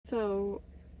So,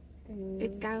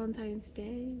 it's Galentine's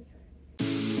Day.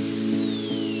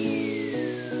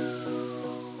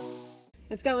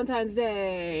 It's Galentine's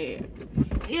Day!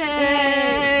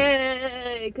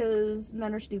 Yay! Because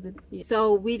men are stupid. Yeah.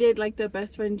 So, we did like the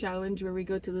best friend challenge where we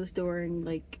go to the store and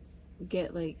like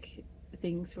get like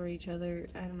things for each other.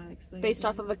 I don't know, explain. Based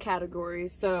off of a category,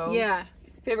 so... Yeah.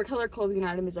 Favorite color clothing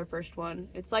item is our first one.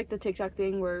 It's like the TikTok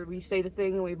thing where we say the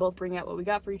thing and we both bring out what we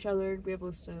got for each other. We have a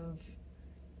list of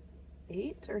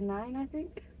 8 or 9, I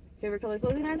think. Favorite color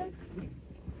clothing item?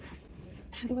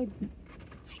 How do I hide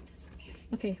this from you?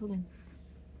 Okay, hold on.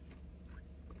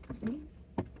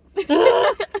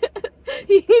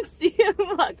 You can see him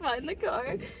walk behind the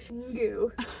car.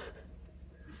 Go.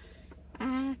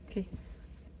 Okay.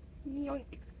 Yoink.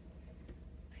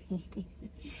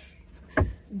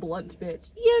 Blunt bitch.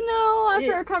 You know,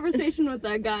 after our conversation with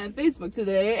that guy on Facebook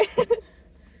today.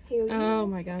 Oh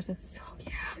my gosh, that's so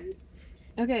cute.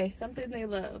 Okay. Something they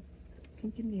love.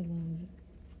 Something they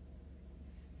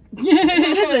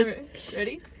love.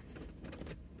 Ready?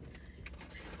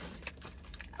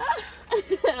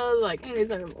 I was like, these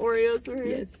are some Oreos for her.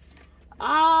 Yes.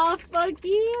 Ah, fuck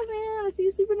yeah, man. I see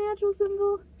a supernatural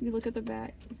symbol. You look at the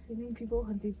back. Saving people,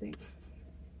 hunting things.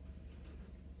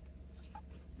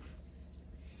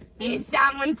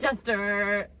 Sam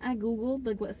Winchester. I googled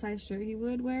like what size shirt he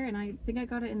would wear, and I think I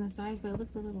got it in the size, but it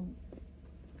looks a little.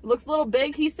 Looks a little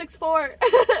big. He's 6'4".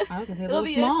 I was gonna say a little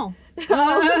small.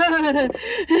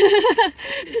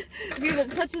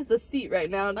 It touches the seat right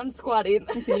now, and I'm squatting.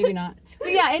 Okay, maybe not.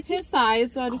 But yeah, it's his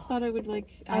size, so I just thought I would like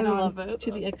add love on it.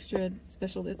 to the extra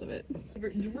specialness of it.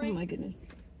 Oh my goodness.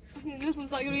 This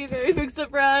one's not gonna be a very big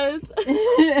surprise.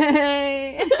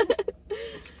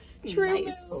 True.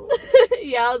 Nice.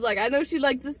 Yeah, I was like, I know she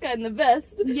likes this kind the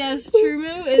best. Yes, True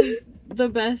is the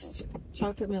best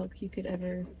chocolate milk you could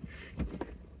ever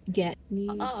get.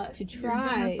 Need to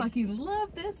try. You're gonna fucking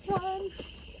love this one.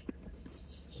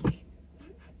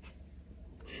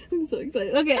 I'm so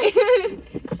excited. Okay.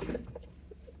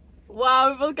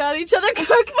 Wow, we both got each other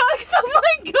cookbooks. Oh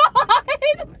my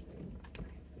god.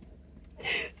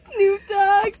 Snoop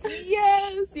Dogg's,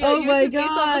 yes. Yeah, oh my gosh.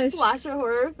 Based on the slasher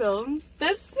horror films.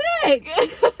 That's sick.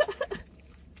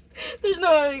 There's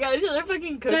no way we got each other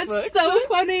fucking cookbooks. That's so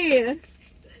funny.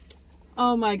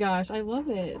 Oh my gosh, I love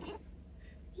it.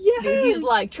 Yeah. He's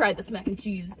like, try this mac and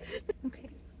cheese. Okay.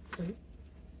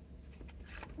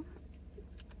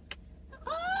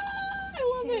 I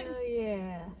love it.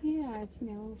 Yeah. Yeah, it's an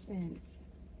elephant.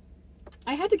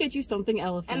 I had to get you something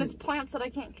elephant. And it's plants that I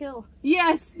can't kill.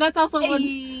 Yes, that's also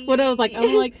what I was like.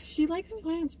 I'm like, she likes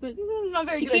plants, but not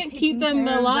very she good can't keep them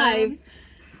alive.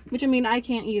 Which I mean, I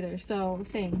can't either. So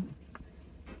same.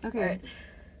 Okay. Right.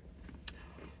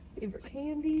 Favorite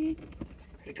candy.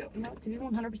 Where'd it go? No, to be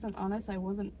 100% honest, I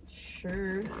wasn't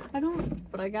sure. I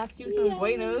don't. But I got you some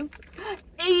Buenos.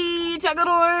 Hey, chocolate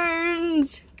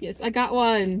orange. Yes, I got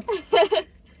one.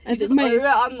 I just ordered it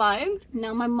online.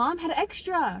 No, my mom had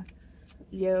extra.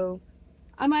 Yo.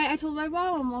 I told my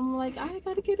mom, I'm like, I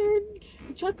gotta get her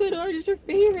chocolate orange, it's her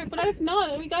favorite, but if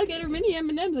not, we gotta get her mini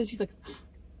M&Ms. And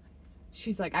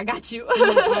she's like, I got you.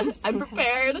 Oh, I'm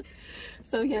prepared.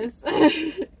 So yes.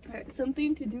 Alright,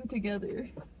 something to do together.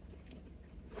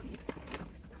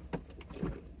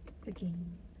 It's a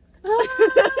game.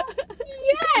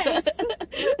 Yes!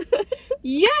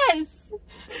 Yes!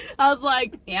 I was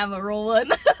like, yeah, I'm a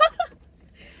rolling.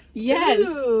 Yes.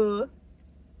 Ooh.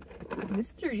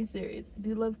 Mystery series. I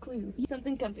do love Clue.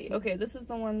 Something comfy. Okay, this is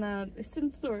the one that is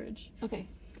in storage. Okay.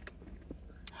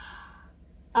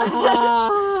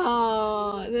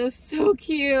 Oh, that's so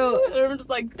cute. And I'm just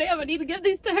like, damn, I need to give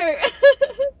these to her.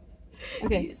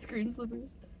 Okay. Screen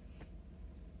slippers.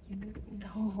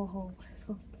 Oh,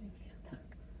 so spicy.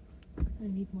 I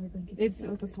need more blankets. It's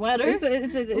a sweater.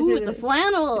 It's a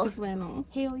flannel. It's a flannel.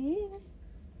 Hell yeah.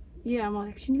 Yeah, I'm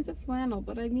like, she needs a flannel,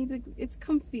 but I need to, it's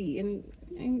comfy and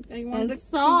I want and it's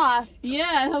soft.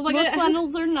 Yeah, I was like, most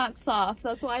flannels are not soft.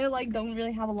 That's why I like don't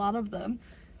really have a lot of them.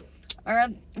 Or I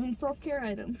mean, self-care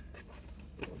item.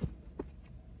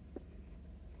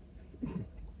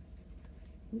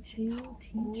 Shae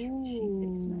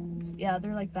Fix Mats. Yeah,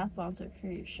 they're like bath bombs for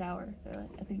your shower.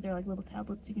 I think they're like little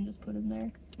tablets you can just put in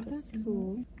there. That's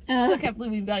cool. Still can't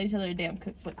believe we've got each other a damn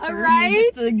cookbook. Alright.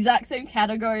 It's the exact same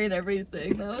category and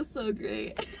everything. That was so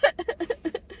great.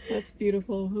 That's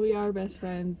beautiful. We are best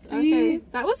friends. See? Okay,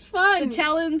 that was fun. The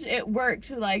challenge, it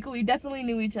worked. Like, we definitely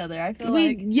knew each other. I feel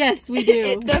like yes, we do.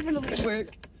 It definitely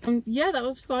worked. Yeah, that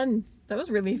was fun. That was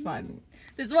really fun.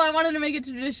 This is why I wanted to make a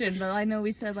tradition, but I know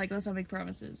we said like let's not make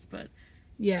promises. But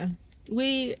yeah,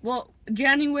 well,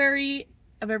 January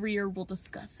of every year, we'll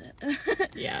discuss it.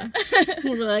 Yeah.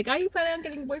 We're like, are you planning on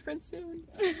getting a boyfriend soon?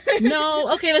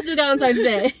 No. Okay, let's do Valentine's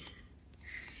Day.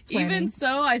 Even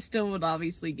so, I still would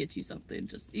obviously get you something,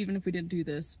 just even if we didn't do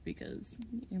this, because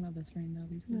you're my best friend,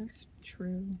 obviously. That's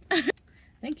true.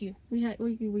 Thank you.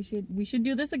 We should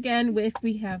do this again if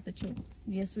we have the chance.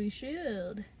 Yes, we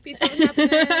should. Peace out and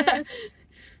happiness.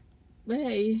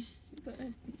 Hey,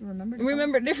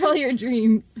 Remember to follow your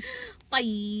dreams.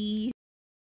 Bye.